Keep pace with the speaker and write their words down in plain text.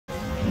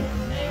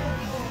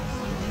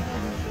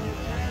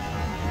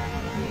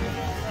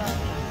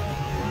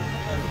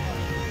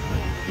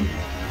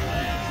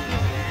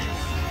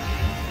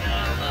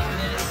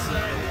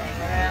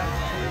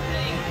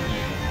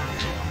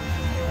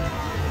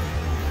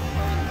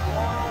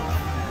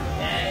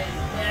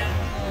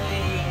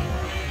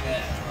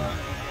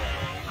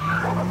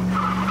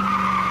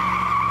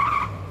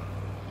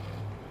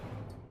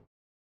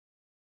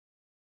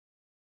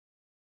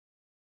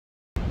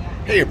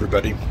Hey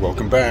everybody,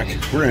 welcome back.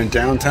 We're in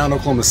downtown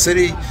Oklahoma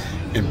City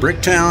in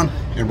Bricktown,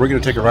 and we're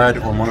going to take a ride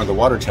on one of the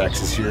water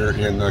taxis here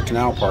in the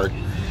canal part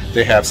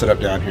they have set up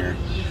down here.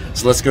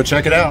 So let's go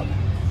check it out.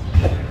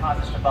 Cause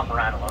us to bump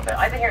around a little bit.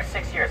 I've been here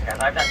 6 years, guys.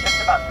 I've done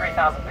just about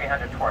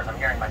 3,300 tours. I'm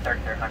hearing my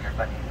 3,300,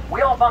 but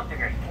we all bump through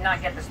here. You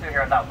cannot get this through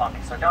here without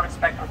bumping, so don't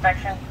expect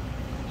perfection.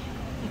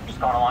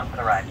 Just going along for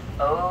the ride.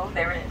 Oh,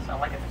 there it is. Oh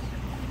my goodness.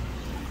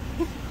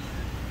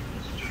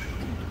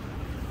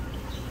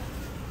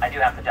 I do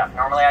have to duck.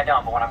 Normally I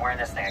don't, but when I'm wearing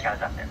this thing, I gotta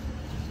duck there.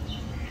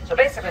 So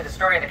basically, the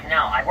story of the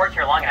canal, I've worked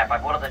here long enough,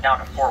 I've whittled it down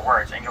to 4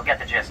 words, and you'll get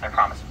the gist, I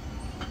promise.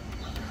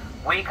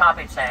 We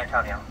copied San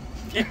Antonio.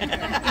 You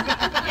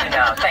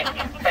know, thank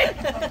you.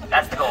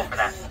 That's the goal for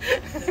that.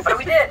 But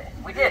we did.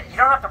 You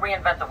don't have to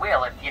reinvent the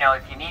wheel if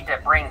you need to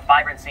bring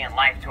vibrancy and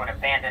life to an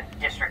abandoned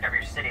district of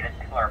your city that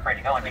people are afraid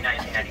to go in. In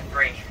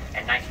 1993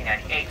 and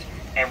 1998,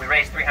 and we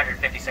raised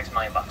 $356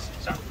 million.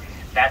 So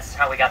that's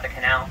how we got the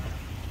canal.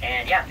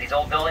 And yeah, these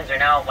old buildings are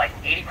now like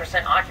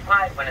 80%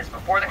 occupied when it's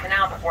before the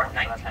canal, before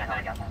 19. That's kind of how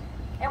we got that.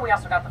 And we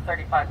also got the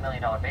 $35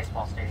 million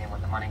baseball stadium with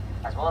the money,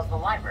 as well as the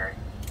library.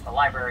 The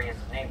library is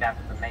named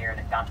after the mayor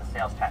that got the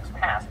sales tax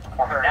passed,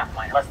 former DAP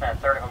miner, less than a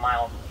third of a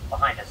mile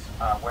behind us,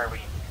 where we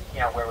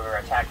were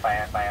attacked by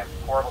a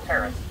horrible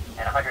terrorist,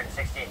 and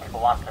 168 people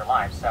lost their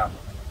lives. So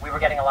we were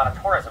getting a lot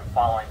of tourism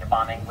following the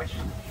bombing, which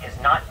is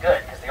not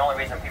good, because the only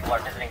reason people are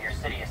visiting your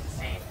city is to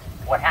see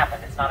what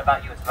happened. It's not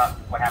about you, it's about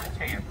what happened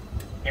to you.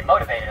 It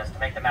motivated us to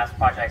make the mass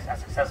projects as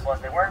successful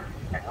as they were,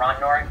 and Ron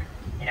Norick,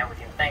 we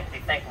can be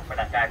thankful for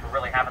that guy for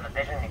really having the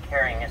vision and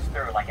carrying us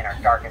through, like in our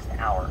darkest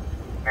hour.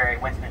 Very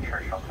Winston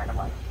Churchill kind of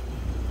life.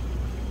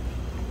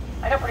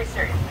 I know, pretty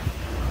serious.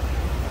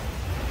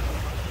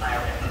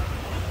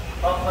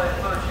 Hopefully the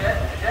food's good.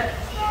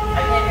 I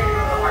can't hear you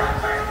a little hard, I'm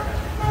sorry.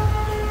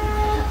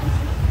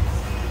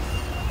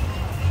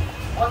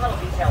 One little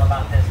detail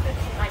about this that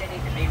you kind of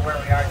need to be where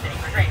we are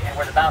sitting straight and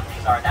where the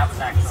balconies are, that was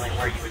actually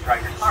where you would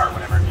drive your car or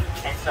whatever.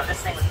 And so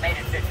this thing was made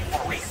in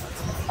 54 weeks.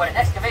 But an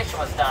excavation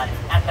was done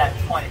at that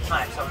point in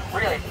time. So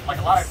really, like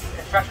a lot of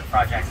construction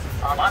projects,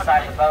 on the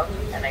side of the boat,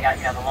 and they got,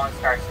 the Lone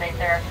Star State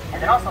there.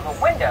 And then also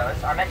the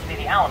windows are meant to be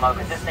the Alamo,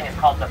 because this thing is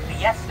called the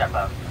Fiesta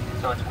boat.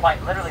 So it's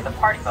quite literally the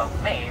party boat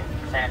made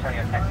for San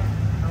Antonio, Texas.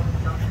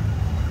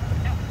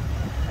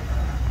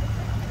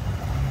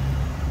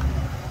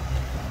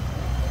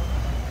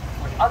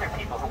 With other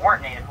people who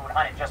weren't native who would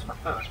hunt it just for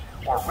food,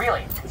 or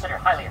really considered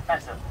highly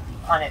offensive,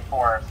 hunt it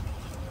for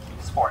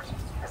sport.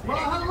 Well,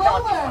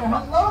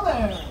 hello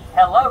there.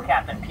 Hello,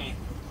 Captain Pete.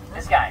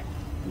 This guy.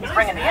 He's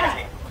bringing the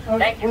energy.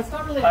 Thank you. Well, it's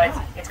not really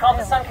it's called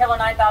the Sunkiller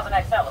 9000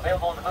 XL,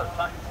 available in the booth.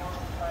 Huh?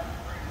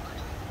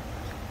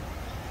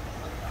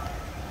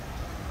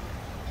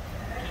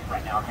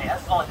 Right now, okay,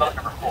 this is only boat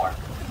number 4.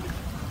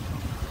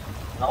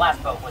 And the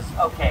last boat was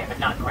okay, but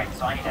not great,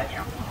 so I need to,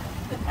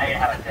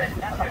 have a good.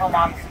 That's the home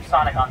office of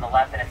Sonic on the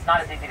left, and it's not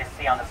as easy to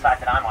see on the side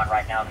that I'm on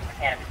right now because the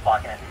canopy's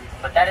blocking it.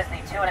 But that is the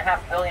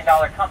 $2.5 billion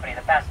company,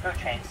 the fast food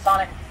chain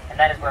Sonic, and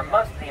that is where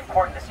most of the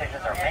important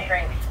decisions are made.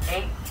 Entering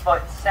the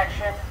 8-foot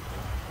section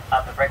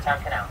of the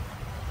Bricktown Canal.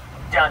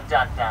 Dun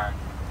dun dun.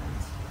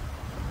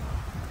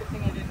 Good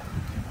thing I didn't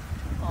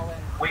fall in.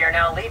 We are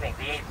now leaving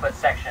the 8-foot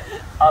section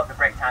of the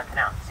Bricktown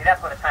Canal. See,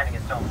 that's why the timing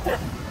is so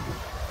important.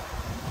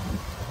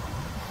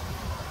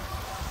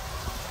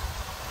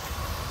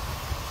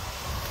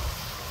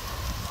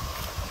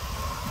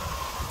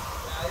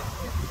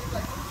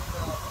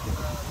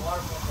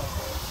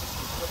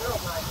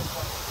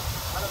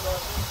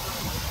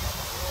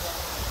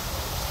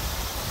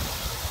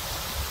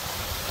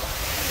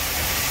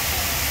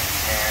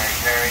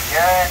 Very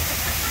good.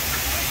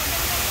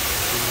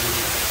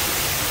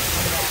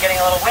 It's getting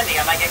a little windy.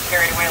 I might get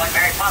carried away like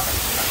Mary Poppins.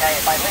 Okay,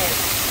 if I leave,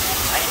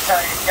 I need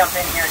somebody to jump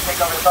in here and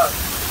take over the boat.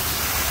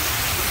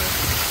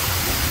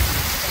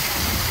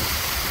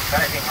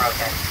 I think we're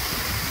okay.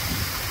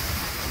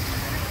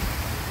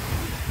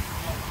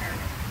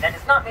 That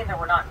does not mean there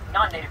were not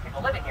non-native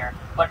people living here,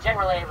 but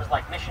generally it was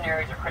like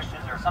missionaries or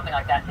Christians or something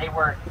like that. They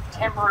were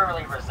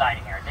temporarily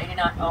residing here. They did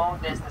not own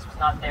this. This was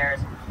not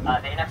theirs.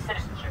 They didn't have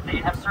citizenship. They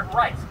didn't have certain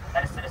rights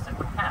that a citizen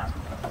would have.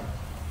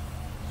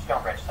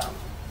 Stonebridge style.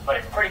 But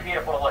it's pretty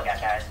beautiful to look at,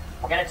 guys.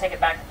 We're going to take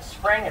it back to the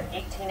spring of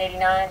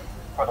 1889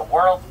 for the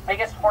world's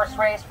biggest horse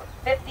race with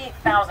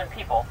 50,000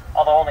 people,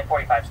 although only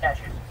 45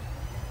 statues.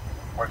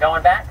 We're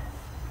going back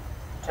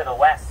to the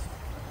west.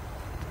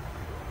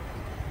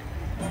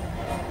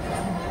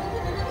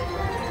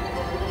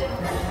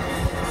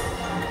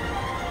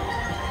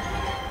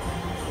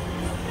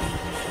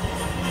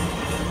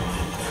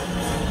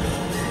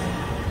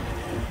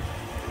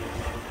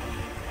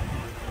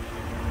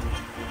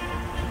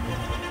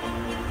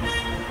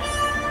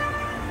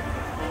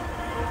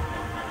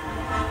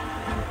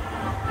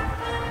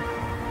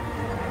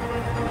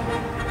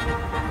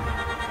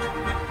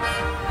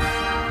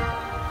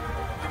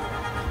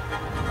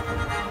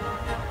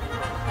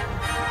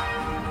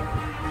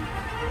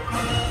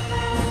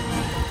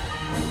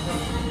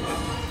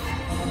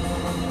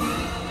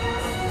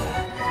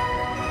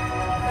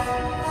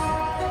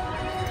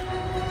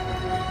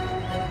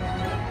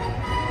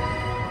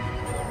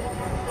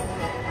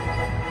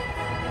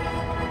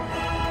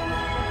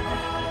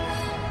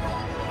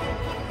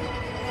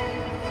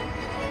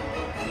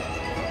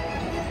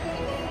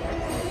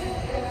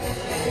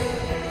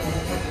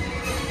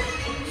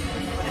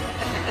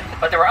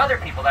 But there were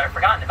other people that are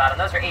forgotten about, and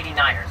those are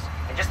 89ers.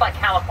 And just like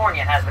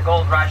California has the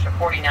gold rush of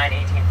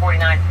 1849,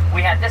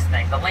 we had this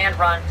thing, the land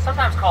run,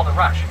 sometimes called the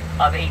rush,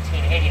 of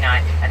 1889.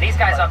 And these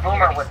guys up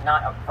boomer was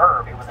not a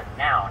verb, it was a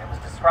noun. It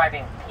was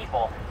describing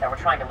people that were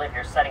trying to live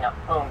here, setting up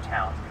boom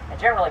towns. And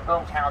generally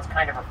boom towns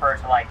kind of refer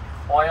to like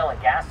oil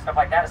and gas, stuff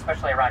like that,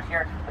 especially around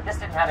here. But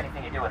this didn't have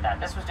anything to do with that.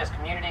 This was just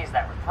communities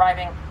that were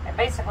thriving, and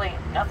basically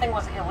nothing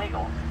was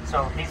illegal.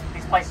 So these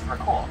places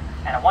were cool.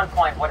 And at one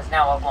point, what is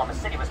now Oklahoma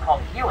City was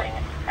called Ewing,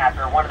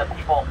 after one of the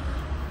people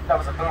that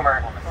was a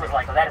boomer who was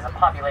like, so that is a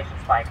population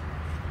spike.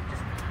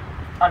 Just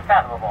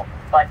unfathomable,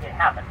 but it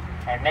happened.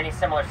 And many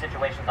similar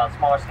situations on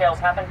smaller scales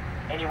happen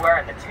anywhere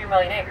in the 2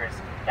 million acres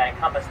that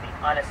encompass the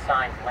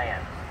unassigned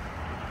land.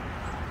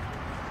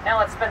 Now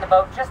let's spin the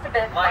boat just a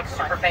bit like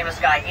super famous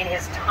guy in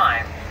his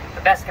time.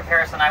 The best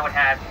comparison I would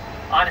have,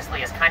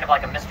 honestly, is kind of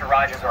like a Mr.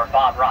 Rogers or a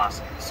Bob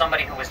Ross.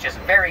 Somebody who was just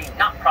very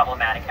not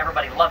problematic.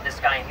 Everybody loved this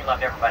guy and he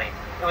loved everybody.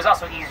 It was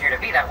also easier to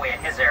be that way in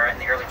his era in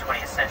the early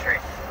 20th century.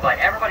 But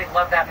everybody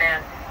loved that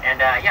man. And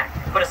yeah,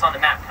 put us on the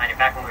map kind of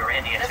back when we were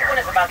Indians here. This one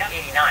is about the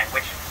 89,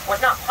 which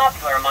was not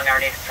popular among our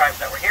native tribes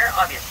that were here,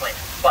 obviously.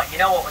 But you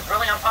know what was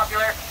really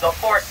unpopular? The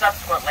 4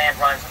 subsequent land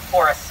runs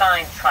for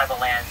assigned tribal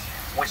lands,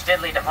 which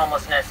did lead to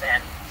homelessness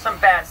and some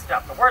bad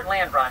stuff. The word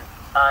land run,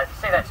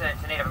 say that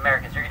to Native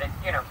Americans, you're gonna,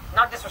 you know,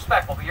 not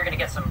disrespectful, but you're gonna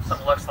get some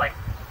looks like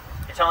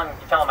you're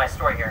telling my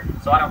story here.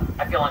 So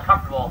I feel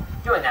uncomfortable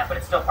doing that, but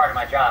it's still part of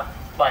my job.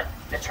 But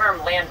the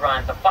term land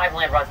run, the 5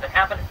 land runs that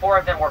happened, 4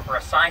 of them were for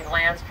assigned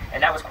lands,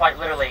 and that was quite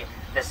literally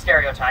the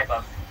stereotype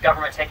of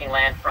government taking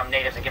land from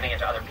natives and giving it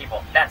to other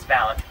people. That's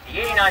valid.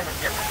 The 89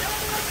 was different.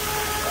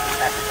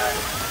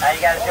 How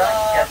you guys doing?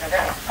 You guys doing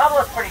good?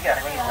 Pablo's pretty good.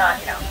 I mean, he's not,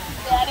 you know.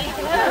 Daddy.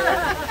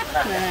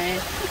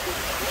 Nice.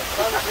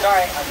 I'm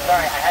sorry.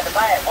 I had to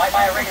buy it. Why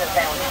buy a regular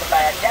fan when you can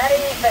buy a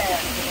daddy fan?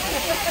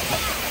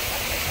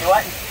 Do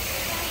what?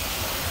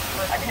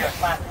 I can do a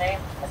class name.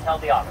 Has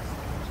held the office.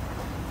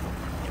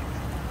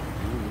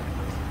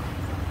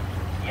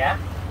 Yeah?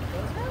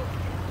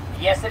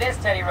 Yes, it is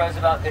Teddy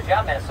Roosevelt. Good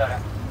job,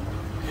 Minnesota.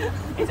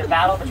 It's a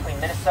battle between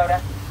Minnesota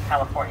and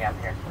California up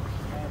here.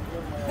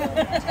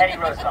 Teddy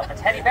Roosevelt. The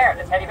teddy bear.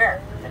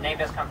 The name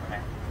does come from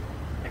there.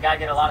 The guy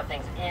did a lot of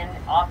things in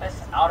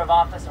office, out of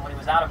office, and when he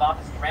was out of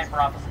office, he ran for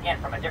office again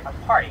from a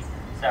different party.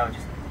 So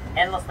just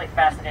endlessly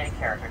fascinating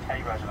character,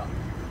 Teddy Roosevelt.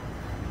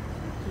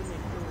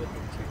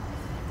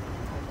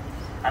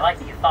 I like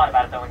that you thought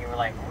about it, though, when you were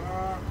like,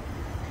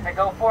 should I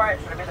go for it?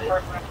 Should I be the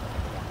first one?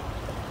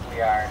 We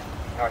are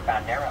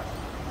northbound narrow.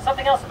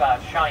 Something else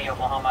about Shawnee,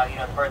 Oklahoma, you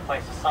know, the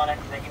birthplace of Sonic,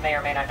 that you may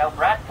or may not know.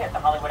 Brad Pitt, the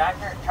Hollywood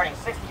actor, turning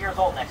 60 years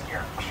old next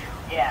year.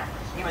 Yeah,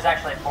 he was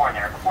actually born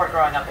there before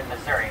growing up in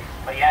Missouri,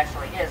 but he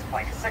actually is,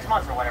 like, 6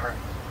 months or whatever,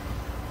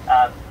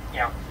 you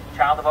know,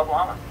 child of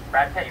Oklahoma.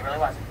 Brad Pitt, he really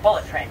was.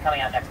 Bullet Train coming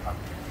out next month.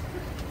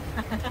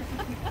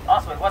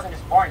 Also, he wasn't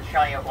just born in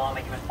Shawnee, Oklahoma,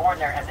 he was born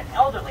there as an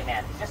elderly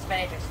man. He's just been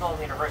aging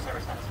slowly in reverse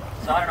ever since.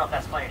 So I don't know if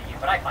that's funny to you,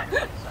 but I find it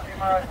funny. So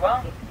tomorrow as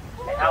well.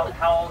 Hey,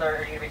 how old are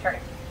you going to be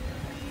turning?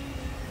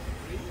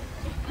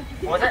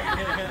 What was it?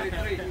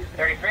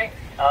 33?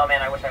 Oh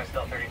man, I wish I was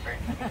still 33.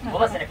 Well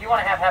listen, if you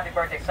want to have happy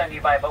birthday Sunday,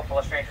 you buy a boat full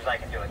of strangers, I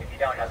can do it. If you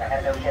don't, I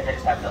have no kids, I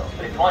just have those.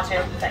 But if you want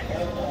to, thank you.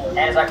 And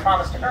as I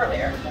promised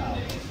earlier,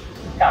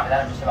 copy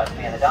that, I'm just about to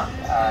be in the dock.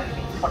 Give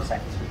me 20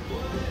 seconds.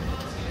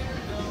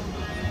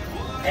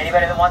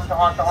 Anybody that wants to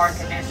honk the horn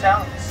can do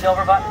so.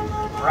 Silver button,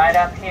 right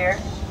up here.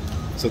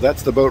 So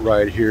that's the boat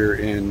ride here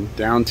in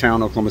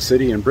downtown Oklahoma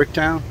City in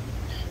Bricktown.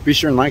 Be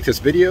sure and like this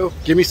video,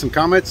 give me some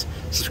comments,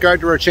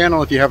 subscribe to our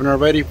channel if you haven't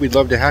already. We'd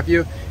love to have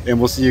you, and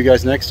we'll see you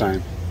guys next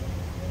time.